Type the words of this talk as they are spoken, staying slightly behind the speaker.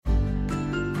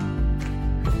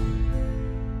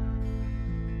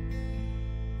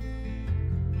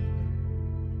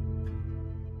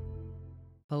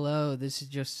Hello, this is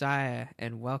Josiah,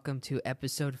 and welcome to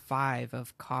episode 5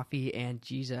 of Coffee and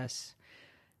Jesus.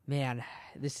 Man,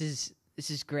 this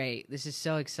is great. This is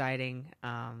so exciting.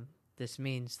 This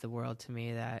means the world to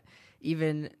me that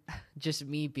even just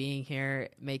me being here,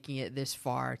 making it this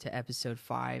far to episode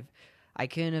 5, I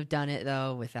couldn't have done it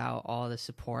though without all the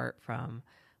support from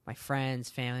my friends,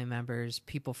 family members,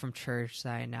 people from church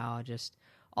that I know, just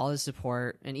all the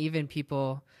support, and even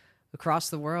people across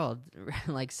the world,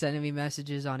 like sending me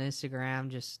messages on Instagram,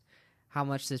 just how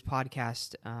much this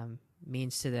podcast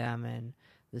means to them, and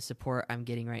the support I'm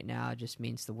getting right now just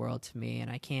means the world to me.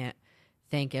 And I can't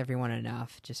thank everyone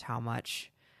enough just how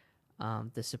much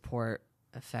the support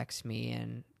affects me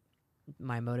and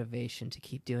my motivation to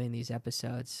keep doing these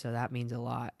episodes. So that means a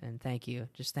lot. And thank you.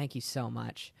 Just thank you so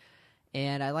much.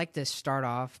 And I like to start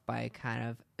off by kind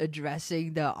of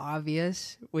addressing the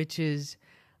obvious, which is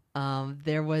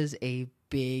there was a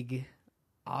big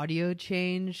audio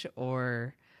change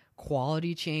or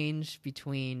quality change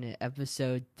between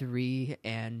episode 3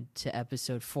 and to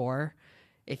episode 4,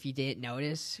 if you didn't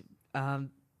notice.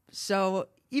 So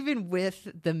even with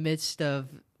the midst of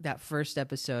that first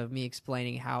episode, me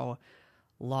explaining how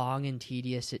long and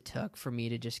tedious it took for me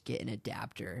to just get an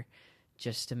adapter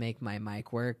just to make my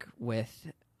mic work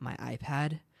with my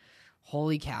iPad,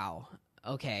 holy cow.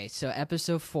 Okay, so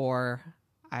episode 4,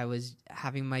 I was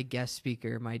having my guest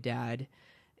speaker, my dad,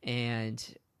 and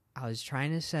I was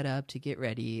trying to set up to get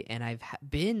ready, and I've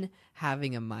been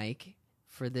having a mic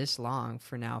for this long,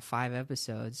 for now 5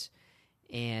 episodes,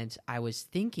 and I was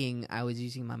thinking I was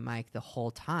using my mic the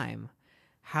whole time.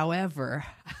 However,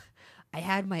 I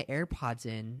had my AirPods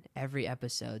in every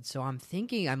episode, so I'm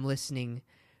thinking I'm listening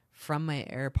from my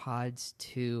AirPods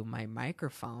to my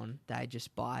microphone that I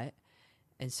just bought,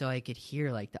 and so I could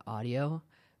hear like the audio.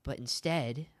 But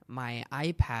instead, my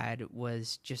iPad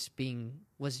was just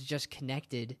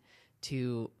connected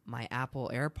to my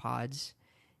Apple AirPods,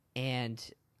 and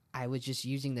I was just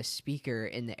using the speaker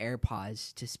in the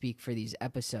AirPods to speak for these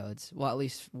episodes. Well, at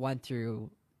least 1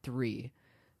 through 3.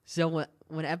 So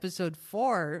when episode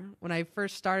 4, when I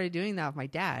first started doing that with my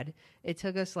dad, it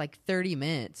took us like 30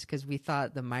 minutes because we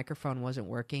thought the microphone wasn't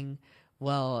working.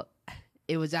 Well,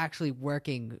 it was actually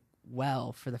working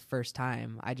well for the first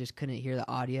time. I just couldn't hear the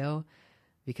audio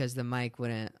because the mic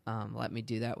wouldn't let me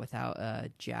do that without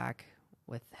a jack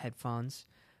with headphones.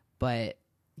 But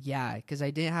yeah, because I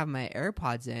didn't have my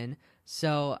AirPods in,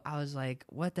 so I was like,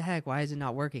 what the heck, why is it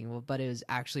not working? Well, but it was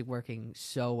actually working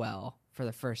so well for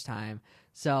the first time.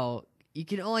 So you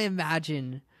can only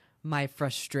imagine my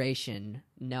frustration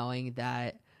knowing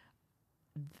that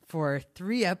for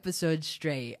 3 episodes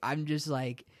straight, I'm just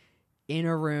like in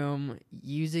a room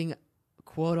using,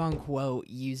 quote unquote,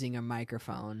 using a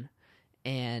microphone,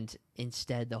 and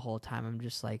instead the whole time I'm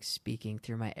just like speaking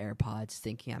through my AirPods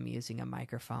thinking I'm using a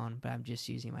microphone, but I'm just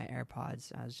using my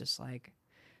AirPods. I was just like,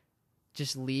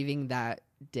 just leaving that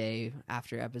day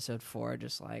after episode 4,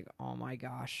 just like, oh my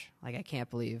gosh, like I can't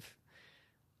believe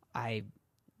I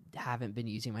haven't been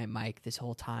using my mic this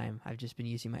whole time. I've just been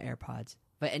using my AirPods.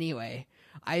 But anyway,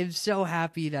 I'm so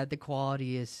happy that the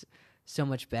quality is so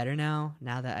much better now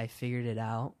that I figured it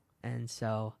out. And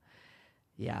so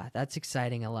yeah, that's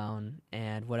exciting alone.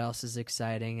 And what else is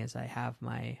exciting is I have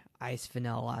my iced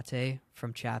vanilla latte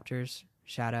from Chapters.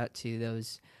 Shout out to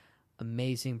those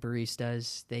amazing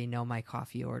baristas. They know my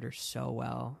coffee order so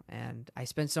well, and I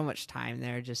spend so much time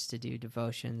there just to do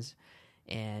devotions,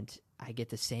 and I get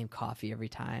the same coffee every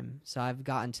time. So I've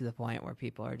gotten to the point where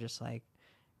people are just like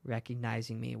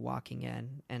recognizing me walking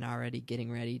in and already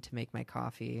getting ready to make my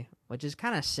coffee, which is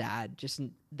kind of sad. Just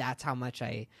that's how much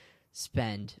I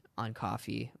spend on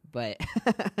coffee, but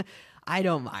I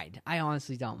don't mind. I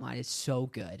honestly don't mind. It's so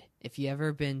good. If you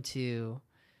ever go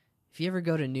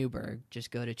to Newburgh,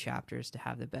 just go to Chapters to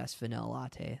have the best vanilla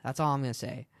latte. That's all I'm gonna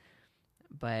say.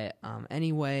 But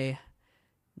anyway,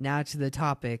 now to the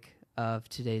topic of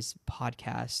today's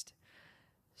podcast.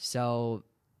 So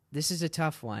this is a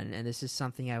tough one, and this is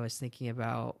something I was thinking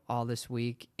about all this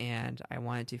week, and I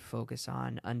wanted to focus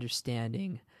on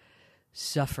understanding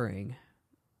suffering.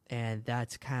 And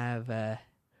that's kind of a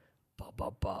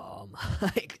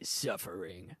like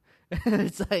suffering.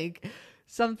 It's like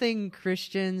something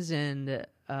Christians and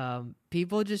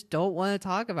people just don't want to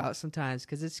talk about sometimes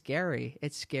because it's scary.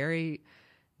 It's scary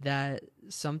that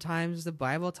sometimes the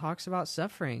Bible talks about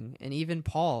suffering, and even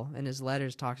Paul in his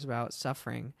letters talks about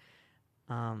suffering.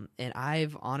 And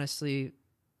I've honestly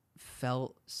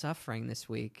felt suffering this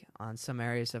week on some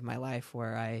areas of my life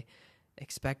where I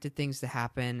expected things to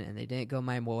happen and they didn't go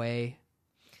my way,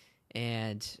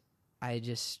 and I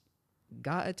just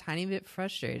got a tiny bit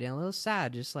frustrated and a little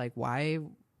sad, just like, why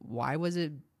why was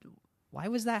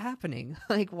that happening?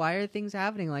 Like, why are things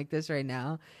happening like this right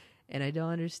now? And I don't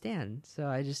understand. So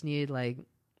I just need like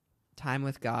time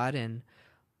with God. And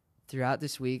throughout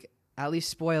this week, at least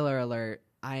spoiler alert,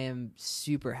 I am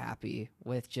super happy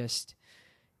with just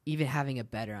even having a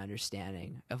better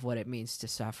understanding of what it means to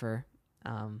suffer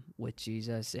with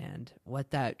Jesus and what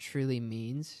that truly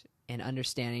means, and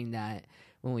understanding that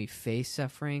when we face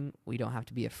suffering, we don't have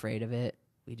to be afraid of it.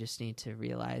 We just need to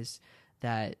realize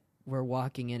that we're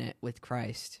walking in it with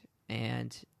Christ,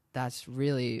 and that's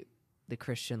really the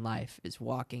Christian life, is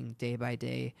walking day by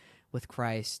day with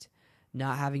Christ,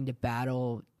 not having to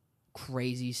battle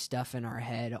crazy stuff in our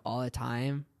head all the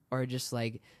time, or just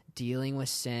like dealing with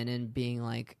sin and being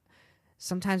like,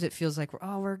 sometimes it feels like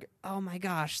oh my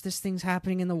gosh, this thing's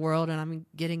happening in the world and I'm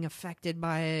getting affected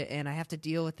by it and I have to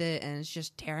deal with it and it's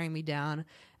just tearing me down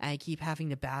and I keep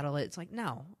having to battle it. It's like,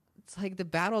 no, it's like the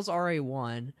battle's already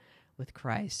won with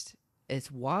Christ. It's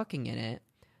walking in it,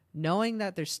 knowing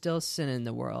that there's still sin in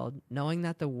the world, knowing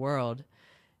that the world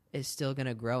is still going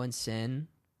to grow in sin,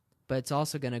 but it's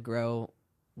also going to grow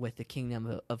with the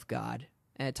kingdom of God.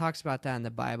 And it talks about that in the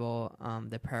Bible,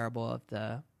 the parable of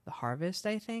the harvest,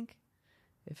 I think.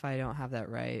 If I don't have that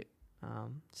right,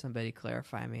 somebody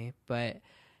clarify me. But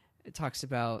it talks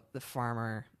about the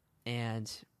farmer,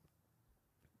 and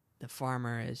the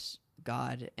farmer is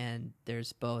God, and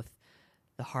there's both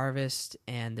the harvest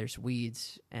and there's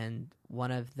weeds. And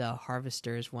one of the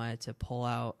harvesters wanted to pull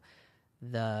out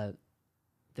the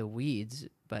weeds,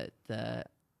 but the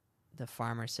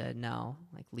farmer said, no,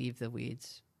 like, leave the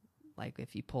weeds. Like,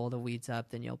 if you pull the weeds up,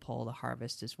 then you'll pull the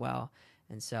harvest as well.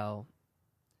 And so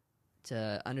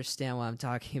to understand what I'm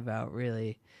talking about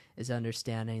really is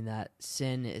understanding that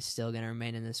sin is still going to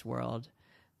remain in this world,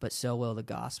 but so will the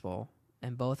gospel.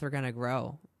 And both are going to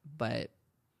grow, but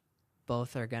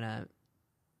both are going to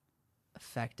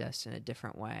affect us in a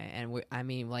different way. And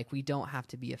we don't have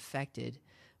to be affected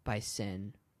by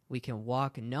sin. We can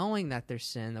walk knowing that there's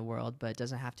sin in the world, but it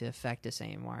doesn't have to affect us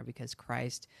anymore because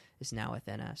Christ is now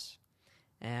within us.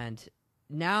 And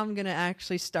now I'm going to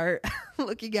actually start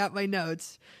looking at my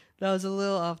notes. That was a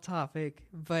little off topic,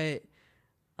 but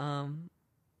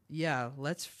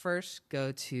let's first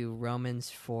go to Romans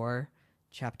 4,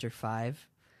 chapter 5,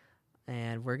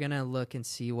 and we're going to look and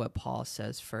see what Paul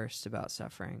says first about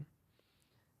suffering.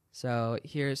 So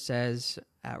here it says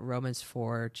at Romans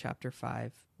 4, chapter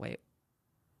 5,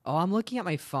 I'm looking at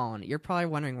my phone. You're probably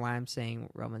wondering why I'm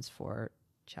saying Romans 4,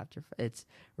 chapter 5. It's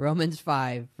Romans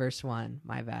 5, verse 1.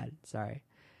 My bad. Sorry.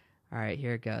 All right,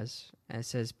 here it goes. And it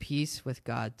says, peace with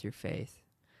God through faith.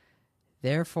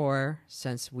 Therefore,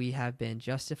 since we have been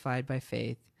justified by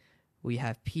faith, we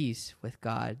have peace with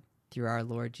God through our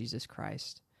Lord Jesus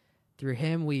Christ. Through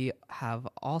him we have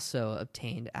also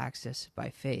obtained access by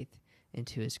faith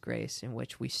into his grace in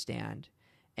which we stand,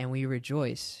 and we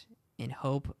rejoice in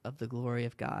hope of the glory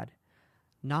of God.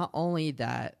 Not only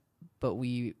that, but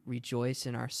we rejoice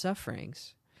in our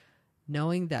sufferings,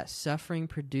 knowing that suffering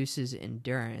produces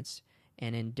endurance,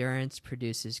 and endurance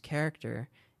produces character,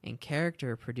 and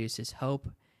character produces hope,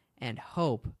 and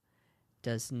hope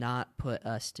does not put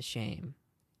us to shame,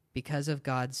 because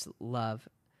God's love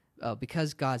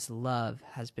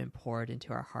has been poured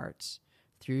into our hearts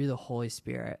through the Holy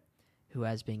Spirit who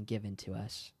has been given to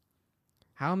us.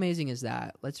 How amazing is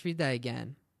that? Let's read that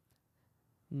again.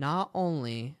 Not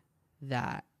only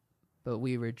that, but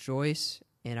we rejoice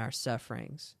in our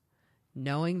sufferings,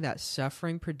 knowing that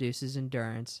suffering produces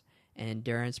endurance, and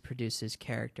endurance produces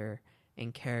character,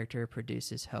 and character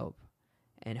produces hope.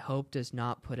 And hope does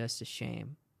not put us to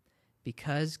shame,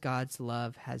 because God's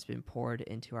love has been poured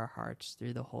into our hearts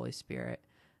through the Holy Spirit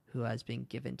who has been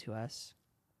given to us.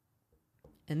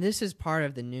 And this is part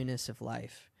of the newness of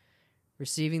life.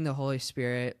 Receiving the Holy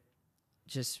Spirit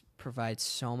just provides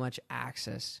so much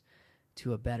access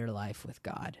to a better life with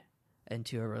God, and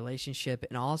to a relationship,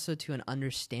 and also to an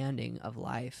understanding of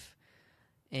life.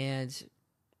 And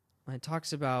when it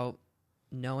talks about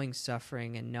knowing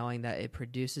suffering and knowing that it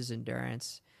produces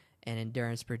endurance, and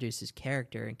endurance produces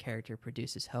character, and character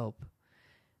produces hope.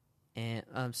 And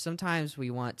sometimes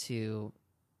we want to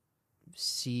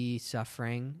see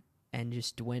suffering and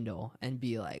just dwindle and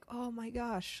be like, oh my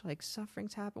gosh, like,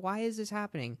 suffering's happening. Why is this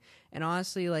happening? And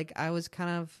honestly, like, I was kind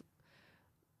of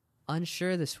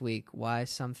unsure this week why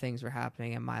some things were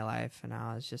happening in my life, and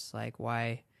I was just like,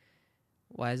 why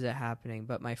is it happening?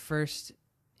 But my first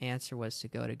answer was to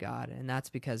go to God, and that's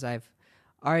because I've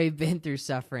already been through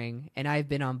suffering, and I've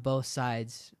been on both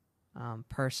sides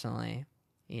personally.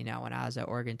 When I was at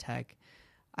Oregon Tech,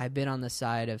 I've been on the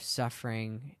side of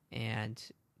suffering and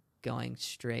going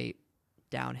straight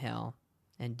downhill,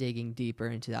 and digging deeper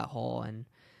into that hole and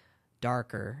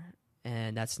darker,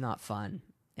 and that's not fun,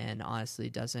 and honestly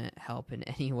doesn't help in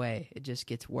any way. It just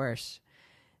gets worse.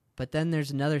 But then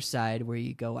there's another side where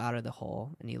you go out of the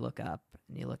hole and you look up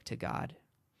and you look to God,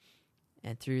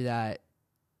 and through that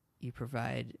you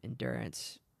provide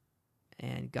endurance,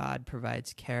 and God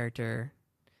provides character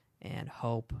and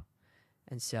hope.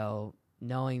 And so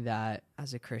knowing that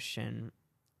as a Christian,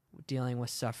 dealing with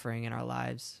suffering in our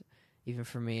lives, even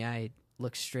for me, I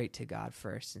look straight to God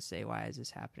first and say, why is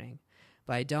this happening?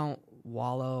 But I don't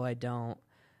wallow.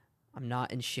 I'm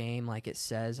not in shame like it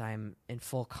says. I'm in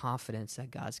full confidence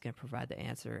that God's going to provide the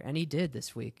answer. And he did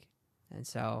this week. And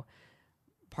so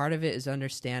part of it is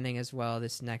understanding as well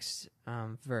this next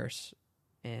verse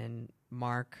in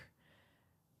Mark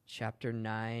chapter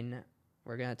 9.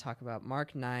 We're going to talk about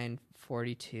Mark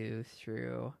 9:42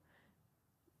 through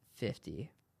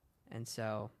 50. And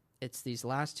so it's these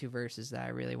last two verses that I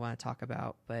really want to talk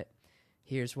about, but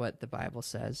here's what the Bible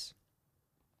says.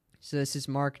 So this is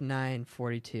Mark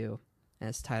 9:42, and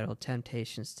it's titled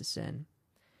Temptations to Sin.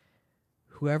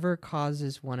 Whoever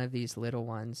causes one of these little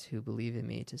ones who believe in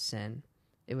me to sin,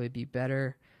 it would be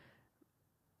better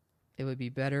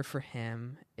for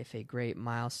him if a great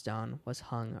millstone was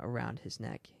hung around his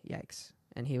neck. Yikes.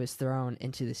 And he was thrown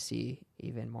into the sea.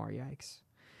 Even more yikes.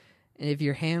 And if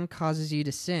your hand causes you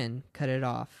to sin, cut it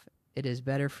off. It is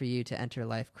better for you to enter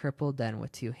life crippled than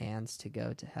with two hands to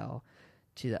go to hell,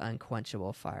 to the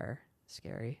unquenchable fire.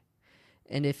 Scary.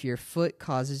 And if your foot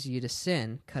causes you to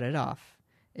sin, cut it off.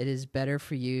 It is better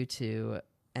for you to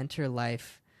enter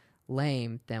life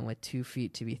lame than with 2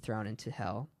 feet to be thrown into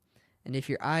hell. And if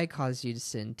your eye causes you to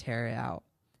sin, tear it out.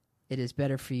 It is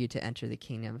better for you to enter the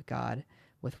kingdom of God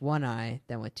with one eye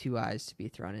than with 2 eyes to be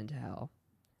thrown into hell,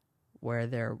 where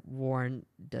their worm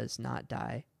does not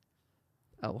die.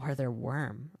 Oh, where their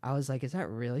worm. I was like, does that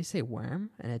really say worm?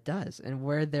 And it does. And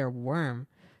where their worm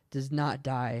does not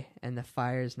die and the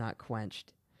fire is not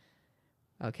quenched.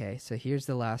 Okay, so here's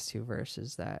the last two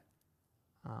verses that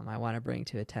I want to bring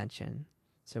to attention.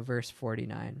 So verse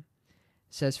 49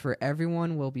 says, for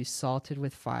everyone will be salted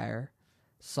with fire.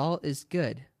 Salt is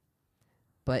good,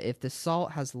 but if the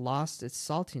salt has lost its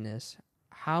saltiness,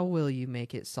 how will you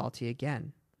make it salty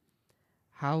again?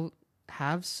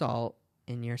 Have salt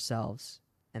in yourselves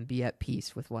and be at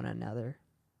peace with one another.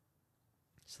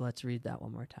 So let's read that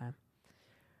one more time.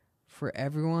 For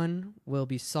everyone will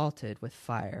be salted with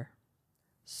fire.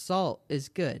 Salt is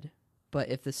good, but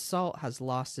if the salt has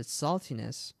lost its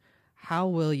saltiness, how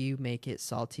will you make it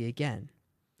salty again?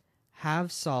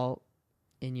 Have salt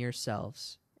in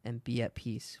yourselves and be at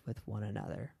peace with one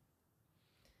another.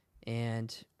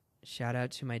 And shout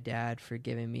out to my dad for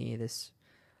giving me this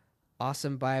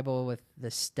awesome Bible with the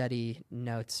study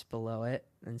notes below it.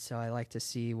 And so I like to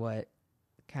see what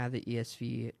kind of the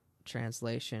ESV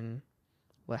translation,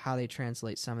 how they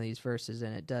translate some of these verses,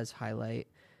 and it does highlight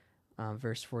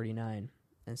verse 49.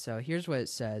 And so here's what it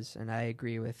says, and I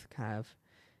agree with kind of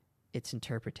its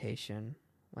interpretation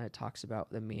when it talks about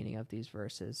the meaning of these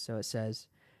verses. So it says,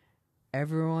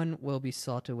 everyone will be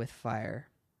salted with fire.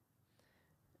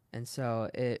 And so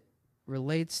it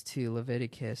relates to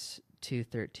Leviticus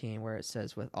 2:13, where it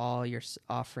says, with all your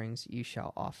offerings you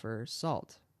shall offer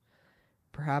salt.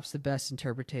 Perhaps the best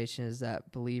interpretation is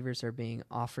that believers are being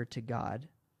offered to God.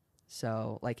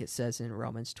 So like it says in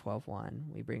Romans 12:1,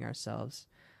 we bring ourselves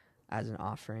as an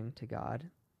offering to God.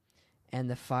 And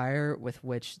the fire with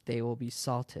which they will be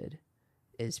salted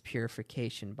is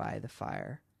purification by the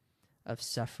fire of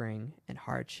suffering and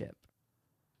hardship.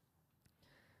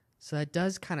 So that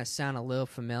does kind of sound a little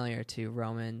familiar to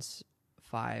Romans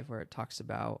 5, where it talks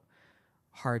about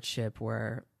hardship,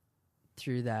 where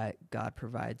through that God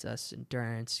provides us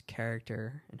endurance,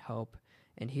 character, and hope.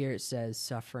 And here it says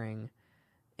suffering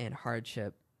and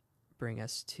hardship bring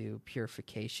us to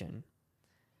purification.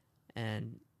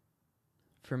 And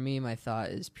for me, my thought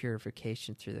is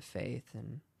purification through the faith.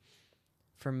 And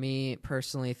for me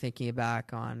personally, thinking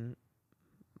back on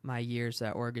my years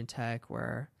at Oregon Tech,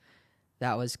 where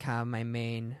that was kind of my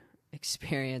main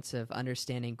experience of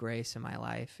understanding grace in my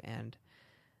life, and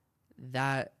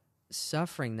that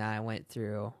suffering that I went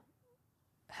through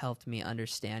helped me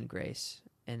understand grace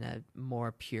in a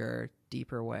more pure,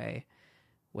 deeper way,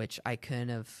 which I couldn't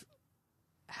have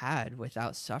had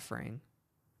without suffering.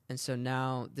 And so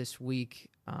now this week,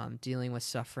 dealing with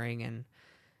suffering and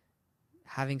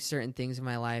having certain things in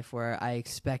my life where I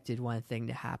expected one thing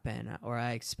to happen, or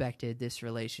I expected this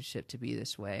relationship to be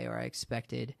this way, or I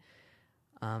expected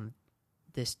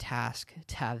this task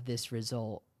to have this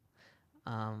result.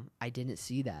 I didn't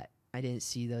see that. I didn't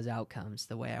see those outcomes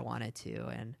the way I wanted to.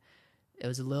 And it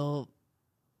was a little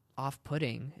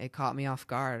off-putting. It caught me off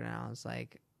guard, and I was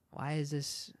like, why is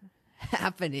this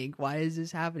happening? Why is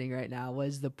this happening right now? What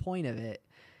is the point of it?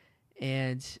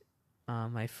 And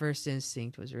my first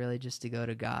instinct was really just to go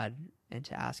to God and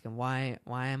to ask him, why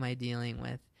am I dealing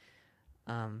with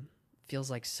feels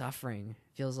like suffering,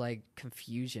 feels like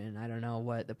confusion. I don't know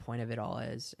what the point of it all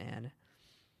is. And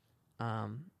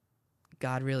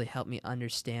God really helped me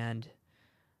understand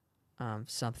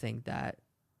something that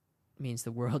means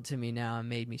the world to me now and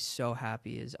made me so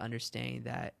happy, is understanding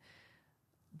that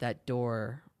that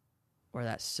door or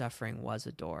that suffering was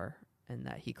a door, and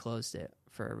that he closed it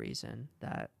for a reason.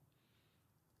 That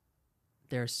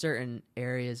there are certain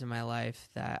areas in my life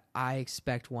that I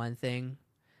expect one thing,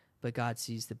 but God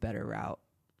sees the better route.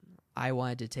 I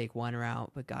wanted to take one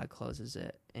route, but God closes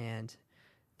it. And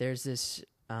there's this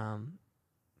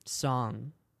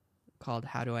song called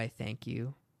How Do I Thank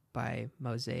You by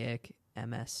Mosaic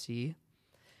MSC.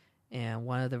 And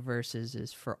one of the verses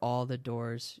is, for all the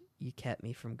doors you kept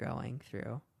me from going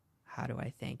through, how do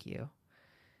I thank you?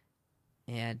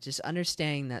 And just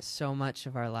understanding that so much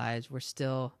of our lives, we're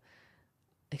still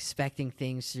expecting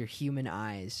things through human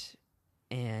eyes,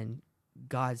 and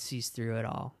God sees through it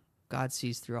all. God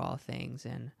sees through all things,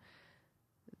 and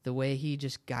the way he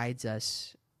just guides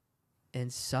us.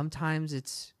 And sometimes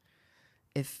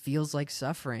it feels like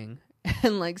suffering.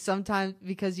 And like sometimes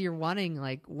because you're wanting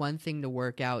like one thing to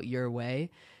work out your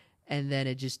way, and then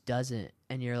it just doesn't.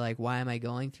 And you're like, why am I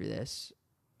going through this?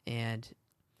 And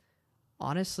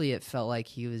honestly, it felt like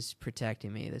he was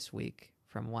protecting me this week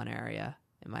from one area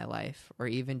in my life, or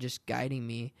even just guiding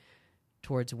me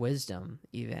towards wisdom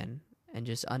even, and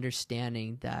just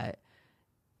understanding that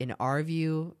in our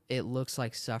view, it looks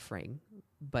like suffering,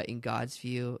 but in God's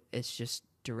view, it's just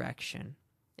direction,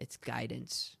 it's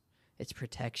guidance, it's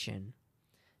protection.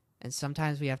 And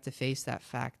sometimes we have to face that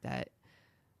fact that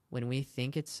when we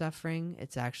think it's suffering,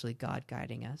 it's actually God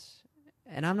guiding us.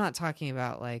 And I'm not talking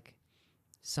about like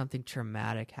something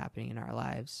traumatic happening in our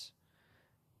lives.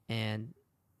 And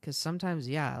because sometimes,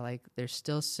 yeah, like there's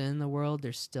still sin in the world.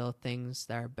 There's still things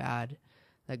that are bad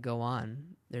that go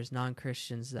on. There's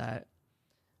non-Christians that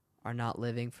are not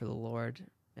living for the Lord,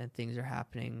 and things are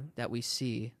happening that we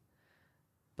see.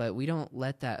 But we don't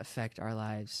let that affect our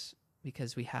lives,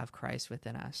 because we have Christ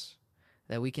within us,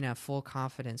 that we can have full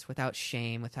confidence without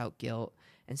shame, without guilt,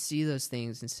 and see those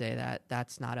things and say that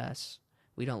that's not us.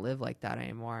 We don't live like that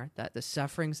anymore. That the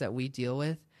sufferings that we deal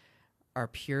with are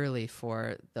purely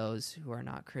for those who are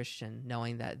not Christian,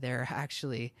 knowing that they're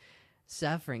actually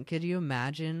suffering. Could you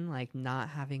imagine like not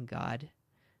having God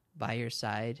by your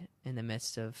side in the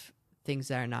midst of things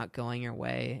that are not going your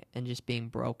way and just being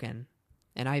broken?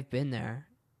 And I've been there,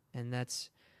 and that's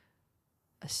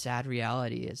a sad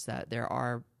reality, is that there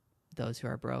are those who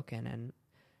are broken. And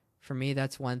for me,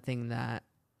 that's one thing that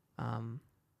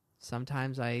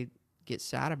sometimes I get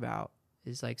sad about,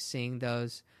 is like seeing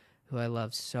those who I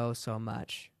love so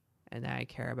much and that I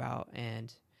care about,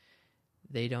 and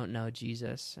they don't know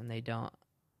Jesus, and they don't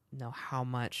know how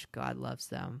much God loves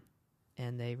them,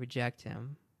 and they reject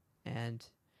him. And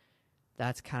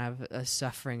that's kind of a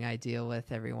suffering I deal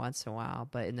with every once in a while.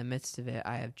 But in the midst of it,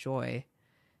 I have joy,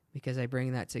 because I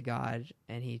bring that to God,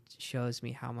 and he shows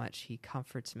me how much he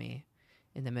comforts me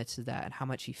in the midst of that, and how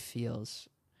much he feels.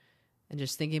 And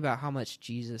just thinking about how much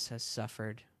Jesus has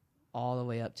suffered all the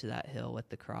way up to that hill with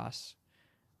the cross,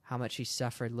 how much he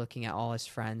suffered looking at all his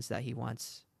friends that he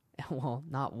once, well,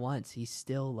 not once, he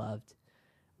still loved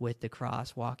with the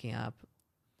cross walking up,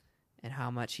 and how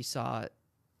much he saw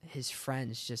his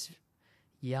friends just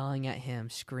yelling at him,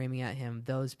 screaming at him,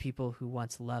 those people who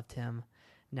once loved him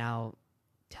now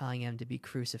telling him to be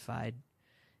crucified,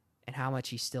 and how much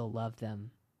he still loved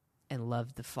them and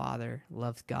loved the Father,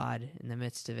 loved God in the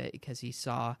midst of it, because he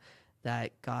saw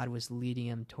that God was leading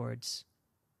him towards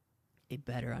a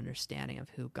better understanding of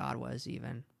who God was,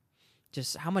 even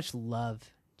just how much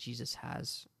love Jesus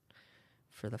has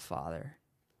for the Father.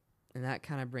 And that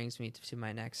kind of brings me to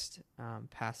my next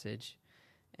passage,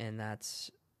 and that's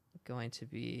going to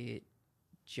be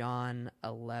John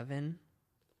 11.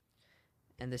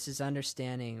 And this is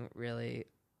understanding really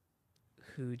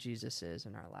who Jesus is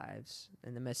in our lives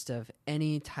in the midst of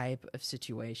any type of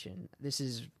situation. This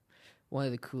is one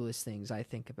of the coolest things I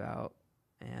think about,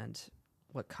 and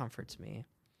what comforts me.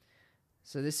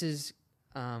 So this is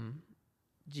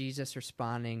Jesus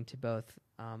responding to both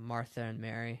Martha and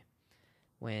Mary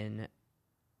when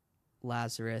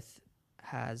Lazarus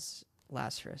has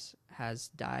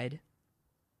died.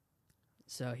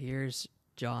 So here's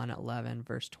John 11,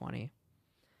 verse 20.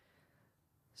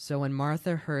 So when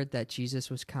Martha heard that Jesus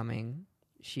was coming,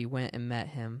 she went and met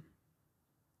him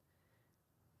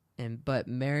But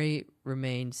Mary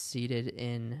remained seated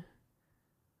in...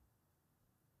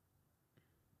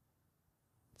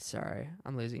 Sorry,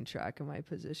 I'm losing track of my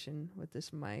position with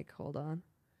this mic. Hold on.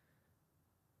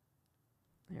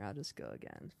 Here, I'll just go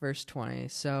again. Verse 20.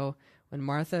 So when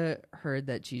Martha heard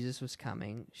that Jesus was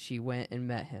coming, she went and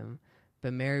met him,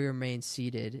 but Mary remained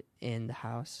seated in the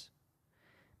house.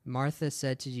 Martha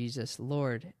said to Jesus,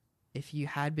 "Lord, if you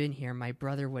had been here, my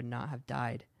brother would not have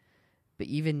died. But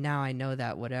even now I know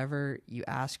that whatever you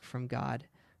ask from God,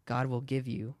 God will give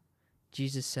you."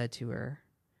 Jesus said to her,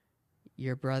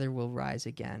 "Your brother will rise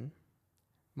again."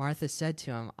 Martha said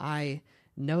to him, "I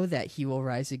know that he will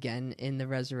rise again in the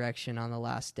resurrection on the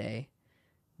last day."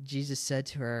 Jesus said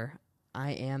to her,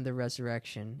 "I am the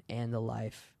resurrection and the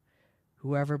life.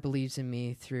 Whoever believes in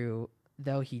me,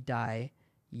 though he die,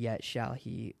 yet shall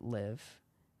he live.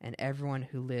 And everyone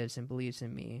who lives and believes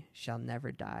in me shall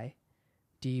never die.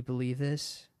 Do you believe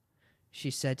this?"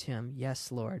 She said to him,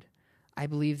 "Yes, Lord. I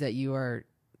believe that you are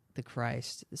the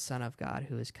Christ, the Son of God,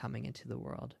 who is coming into the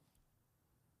world."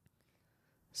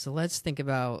 So let's think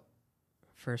about,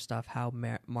 first off, how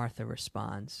Martha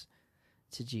responds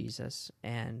to Jesus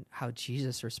and how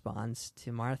Jesus responds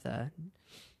to Martha.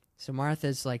 So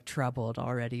Martha's like troubled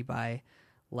already by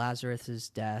Lazarus's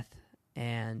death,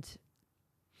 and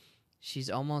she's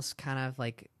almost kind of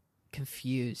like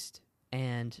confused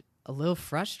and a little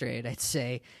frustrated, I'd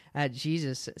say, at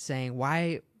Jesus saying,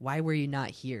 why were you not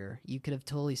here? You could have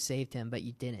totally saved him, but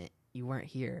you didn't. You weren't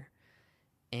here.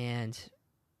 And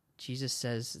Jesus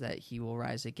says that he will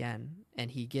rise again, and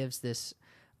he gives this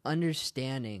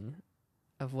understanding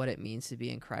of what it means to be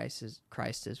in Christ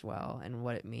as well, and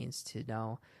what it means to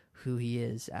know who he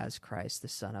is as Christ, the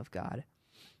Son of God.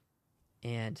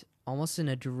 And almost in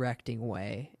a directing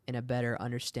way, in a better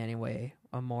understanding way,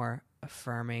 a more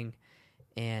affirming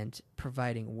and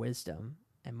providing wisdom.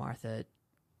 And Martha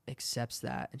accepts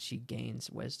that, and she gains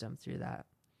wisdom through that.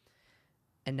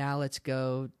 And now let's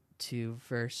go to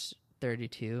verse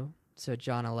 32. So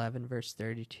John 11, verse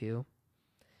 32.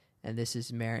 And this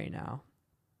is Mary now.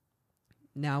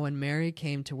 Now when Mary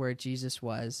came to where Jesus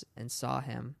was and saw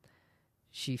him,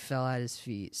 she fell at his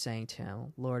feet, saying to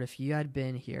him, "Lord, if you had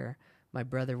been here, my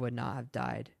brother would not have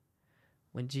died."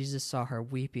 When Jesus saw her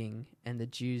weeping, and the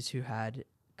Jews who had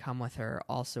come with her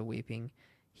also weeping,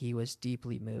 he was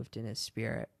deeply moved in his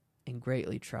spirit and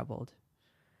greatly troubled.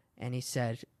 And he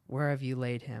said, "Where have you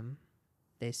laid him?"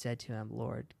 They said to him,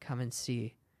 "Lord, come and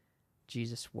see."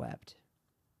 Jesus wept.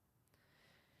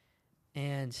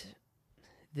 And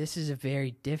this is a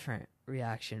very different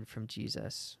reaction from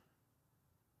Jesus.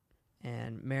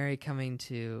 And Mary coming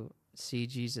to see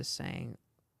Jesus saying,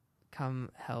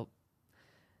 "Come help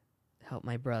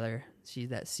my brother. See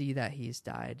that he's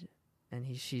died."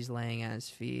 And she's laying at his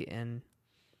feet, and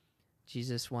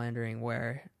Jesus wondering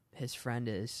where his friend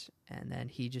is, and then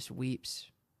he just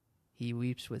weeps. He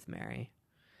weeps with Mary.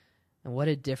 And what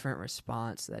a different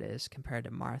response that is compared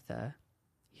to Martha.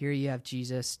 Here you have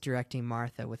Jesus directing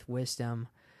Martha with wisdom,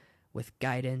 with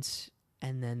guidance,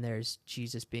 and then there's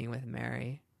Jesus being with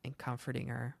Mary and comforting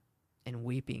her and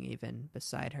weeping even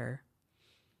beside her.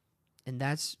 And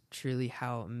that's truly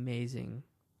how amazing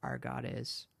our God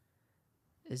is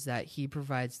that he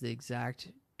provides the exact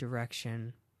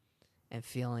direction and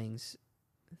feelings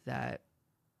that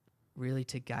really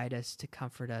to guide us, to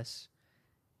comfort us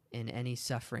in any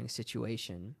suffering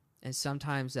situation. And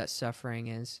sometimes that suffering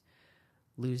is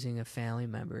losing a family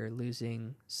member,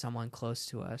 losing someone close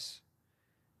to us.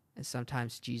 And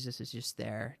sometimes Jesus is just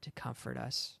there to comfort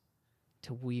us,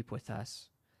 to weep with us.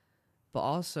 But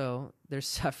also, there's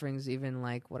sufferings even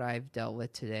like what I've dealt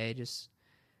with today, just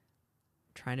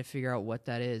trying to figure out what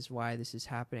that is, why this is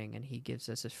happening, and he gives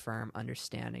us a firm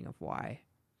understanding of why.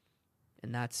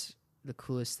 And that's the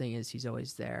coolest thing, is he's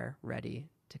always there, ready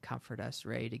to comfort us,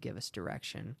 ready to give us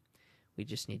direction. We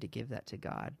just need to give that to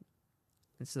God.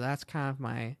 And so that's kind of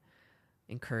my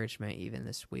encouragement even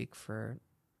this week for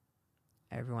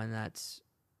everyone that's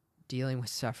dealing with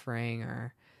suffering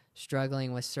or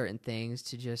struggling with certain things,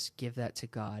 to just give that to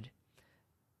God.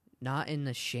 Not in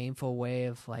the shameful way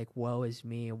of like, woe is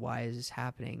me, why is this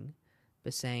happening?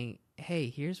 But saying, hey,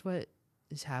 here's what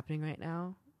is happening right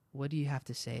now. What do you have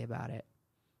to say about it?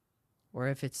 Or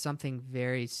if it's something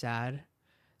very sad,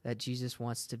 that Jesus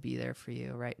wants to be there for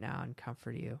you right now and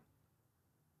comfort you.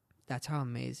 That's how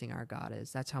amazing our God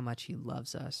is. That's how much he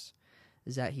loves us,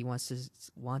 is that he wants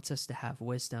us to have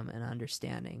wisdom and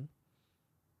understanding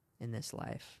in this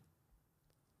life.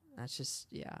 That's just,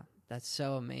 that's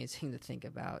so amazing to think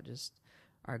about, just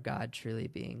our God truly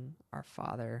being our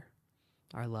Father,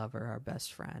 our lover, our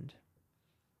best friend,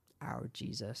 our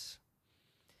Jesus.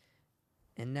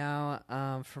 And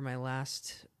now, for my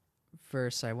last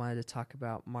verse, I wanted to talk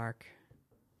about Mark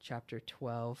chapter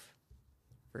 12,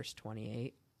 verse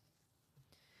 28.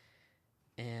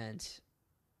 And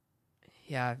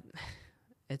yeah,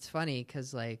 it's funny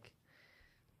because, like,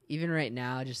 even right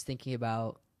now, just thinking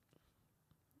about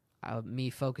me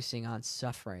focusing on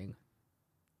suffering,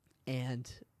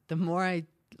 and the more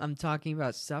I'm talking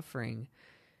about suffering,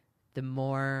 the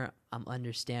more I'm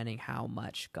understanding how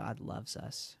much God loves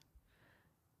us.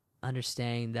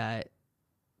 Understanding that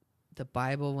the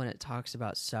Bible, when it talks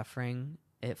about suffering,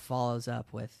 it follows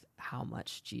up with how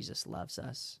much Jesus loves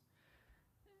us.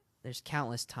 There's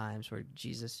countless times where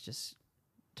Jesus just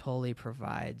totally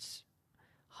provides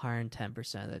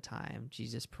 110% of the time.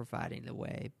 Jesus providing the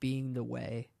way, being the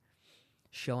way,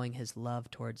 showing his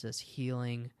love towards us,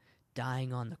 healing,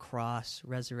 dying on the cross,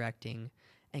 resurrecting,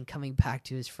 and coming back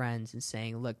to his friends and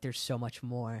saying, look, there's so much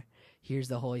more. Here's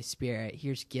the Holy Spirit.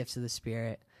 Here's gifts of the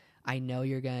Spirit. I know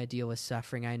you're going to deal with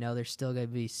suffering. I know there's still going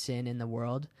to be sin in the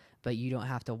world, but you don't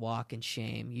have to walk in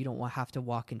shame. You don't have to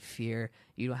walk in fear.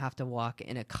 You don't have to walk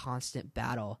in a constant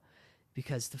battle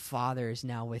because the Father is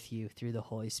now with you through the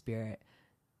Holy Spirit.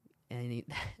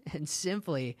 And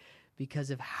simply because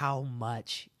of how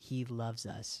much he loves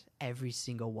us, every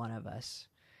single one of us,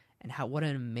 and what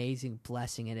an amazing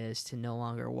blessing it is to no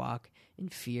longer walk in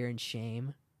fear and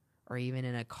shame or even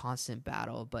in a constant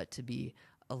battle, but to be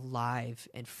alive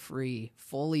and free,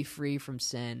 fully free from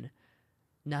sin.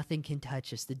 Nothing can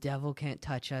touch us. The devil can't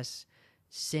touch us.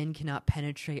 Sin cannot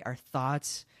penetrate our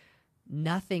thoughts.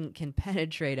 Nothing can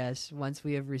penetrate us once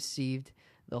we have received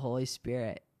the Holy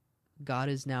Spirit. God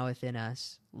is now within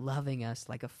us, loving us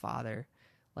like a father,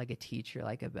 like a teacher,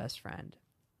 like a best friend.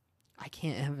 I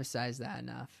can't emphasize that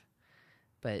enough.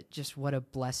 But just what a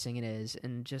blessing it is,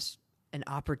 and just an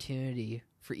opportunity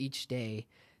for each day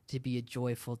to be a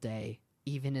joyful day,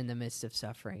 even in the midst of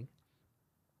suffering.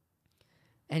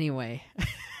 Anyway,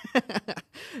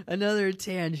 another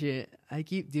tangent. I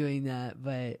keep doing that,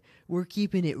 but we're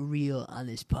keeping it real on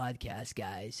this podcast,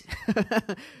 guys.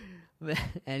 But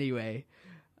anyway,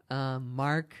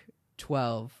 Mark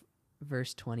 12,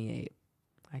 verse 28.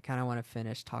 I kind of want to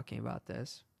finish talking about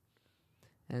this.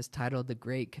 And it's titled The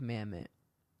Great Commandment.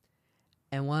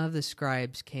 And one of the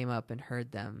scribes came up and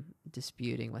heard them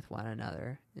disputing with one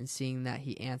another, and seeing that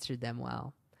he answered them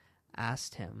well,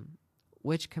 asked him,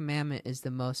 which commandment is the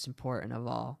most important of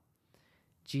all?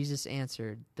 Jesus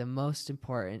answered, the most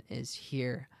important is,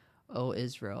 hear, O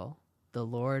Israel, the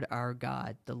Lord our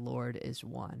God, the Lord is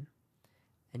one.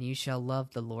 And you shall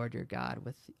love the Lord your God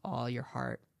with all your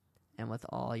heart, and with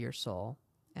all your soul,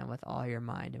 and with all your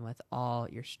mind, and with all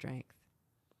your strength.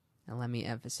 And let me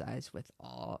emphasize, with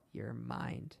all your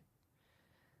mind.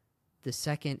 The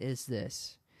second is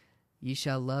this: you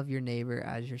shall love your neighbor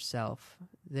as yourself.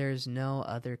 There is no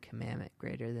other commandment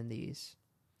greater than these.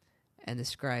 And the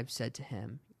scribe said to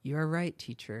him, you are right,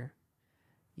 teacher.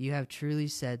 You have truly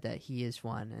said that he is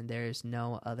one, and there is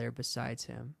no other besides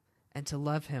him. And to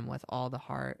love him with all the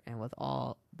heart, and with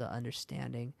all the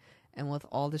understanding, and with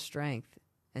all the strength,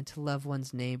 and to love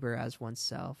one's neighbor as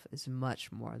oneself is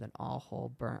much more than all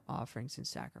whole burnt offerings and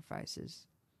sacrifices.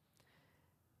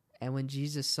 And when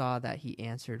Jesus saw that he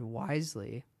answered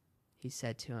wisely, he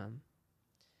said to him,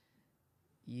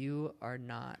 you are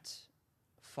not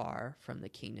far from the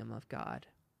kingdom of God.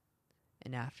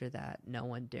 And after that, no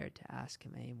one dared to ask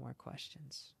him any more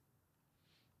questions.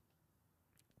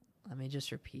 Let me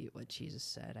just repeat what Jesus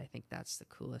said. I think that's the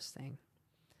coolest thing.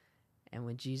 And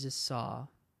when Jesus saw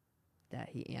that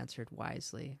he answered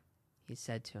wisely, he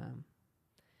said to him,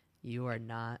 you are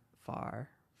not far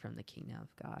from the kingdom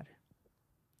of God.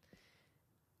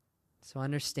 So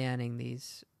understanding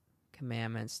these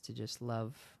commandments to just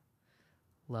love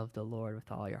the Lord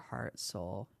with all your heart,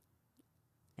 soul,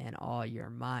 and all your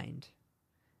mind,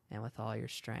 and with all your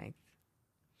strength.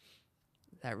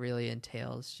 That really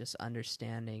entails just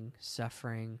understanding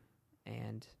suffering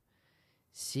and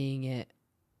seeing it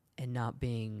and not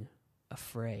being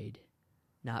afraid,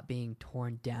 not being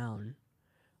torn down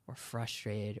or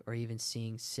frustrated, or even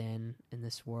seeing sin in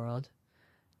this world,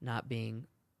 not being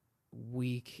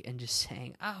weak and just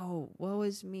saying, oh, woe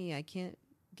is me, I can't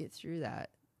get through that.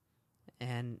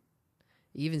 And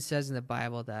it even says in the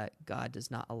Bible that God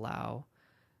does not allow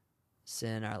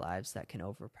sin in our lives that can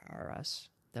overpower us,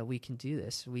 that we can do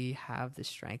this. We have the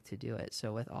strength to do it.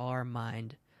 So with all our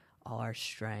mind, all our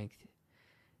strength,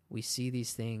 we see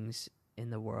these things in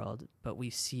the world, but we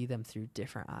see them through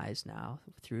different eyes now,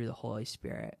 through the Holy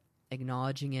Spirit,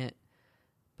 acknowledging it,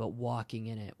 but walking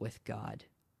in it with God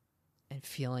and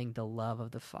feeling the love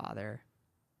of the Father.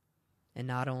 And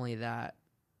not only that,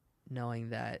 knowing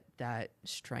that that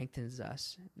strengthens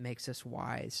us, makes us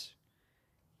wise,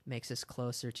 makes us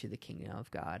closer to the kingdom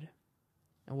of God.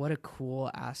 And what a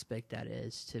cool aspect that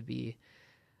is, to be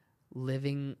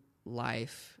living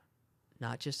life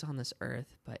not just on this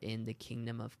earth, but in the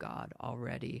kingdom of God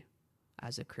already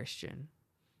as a Christian.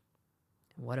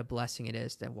 And what a blessing it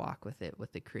is to walk with it,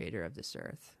 with the creator of this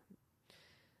earth.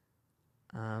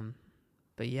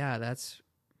 But yeah, that's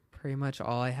pretty much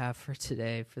all I have for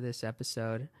today for this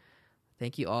episode.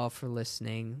 Thank you all for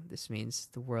listening. This means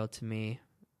the world to me.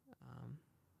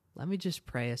 Let me just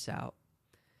pray us out.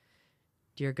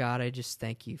 Dear God, I just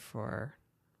thank you for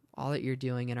all that you're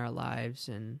doing in our lives,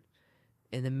 and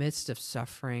in the midst of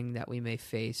suffering that we may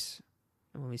face,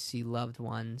 and when we see loved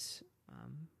ones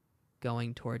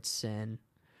going towards sin,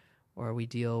 or we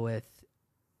deal with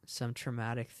some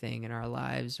traumatic thing in our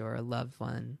lives, or a loved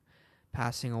one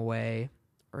passing away,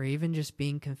 or even just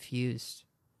being confused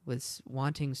with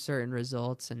wanting certain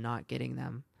results and not getting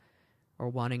them, or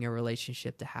wanting a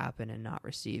relationship to happen and not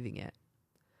receiving it.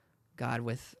 God,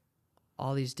 with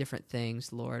all these different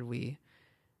things, Lord, we,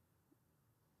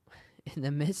 in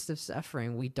the midst of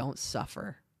suffering, we don't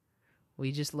suffer.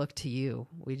 We just look to you.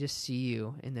 We just see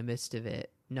you in the midst of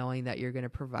it, knowing that you're going to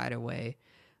provide a way,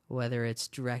 whether it's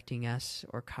directing us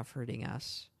or comforting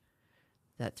us,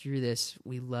 that through this,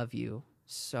 we love you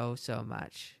so, so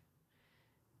much.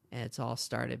 And it's all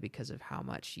started because of how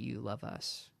much you love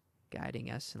us,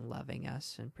 guiding us and loving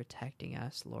us and protecting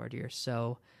us. Lord, you're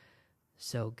so,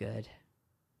 so good.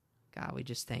 God, we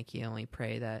just thank you, and we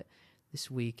pray that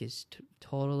this week is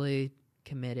totally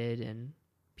committed and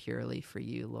purely for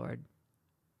you, Lord.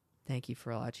 Thank you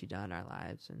for all that you've done in our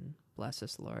lives, and bless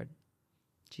us, Lord.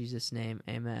 In Jesus' name,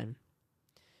 amen.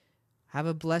 Have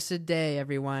a blessed day,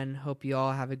 everyone. Hope you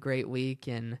all have a great week,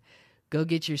 and go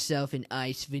get yourself an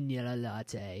iced vanilla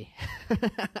latte.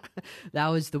 That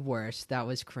was the worst. That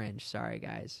was cringe. Sorry,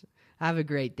 guys. Have a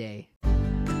great day.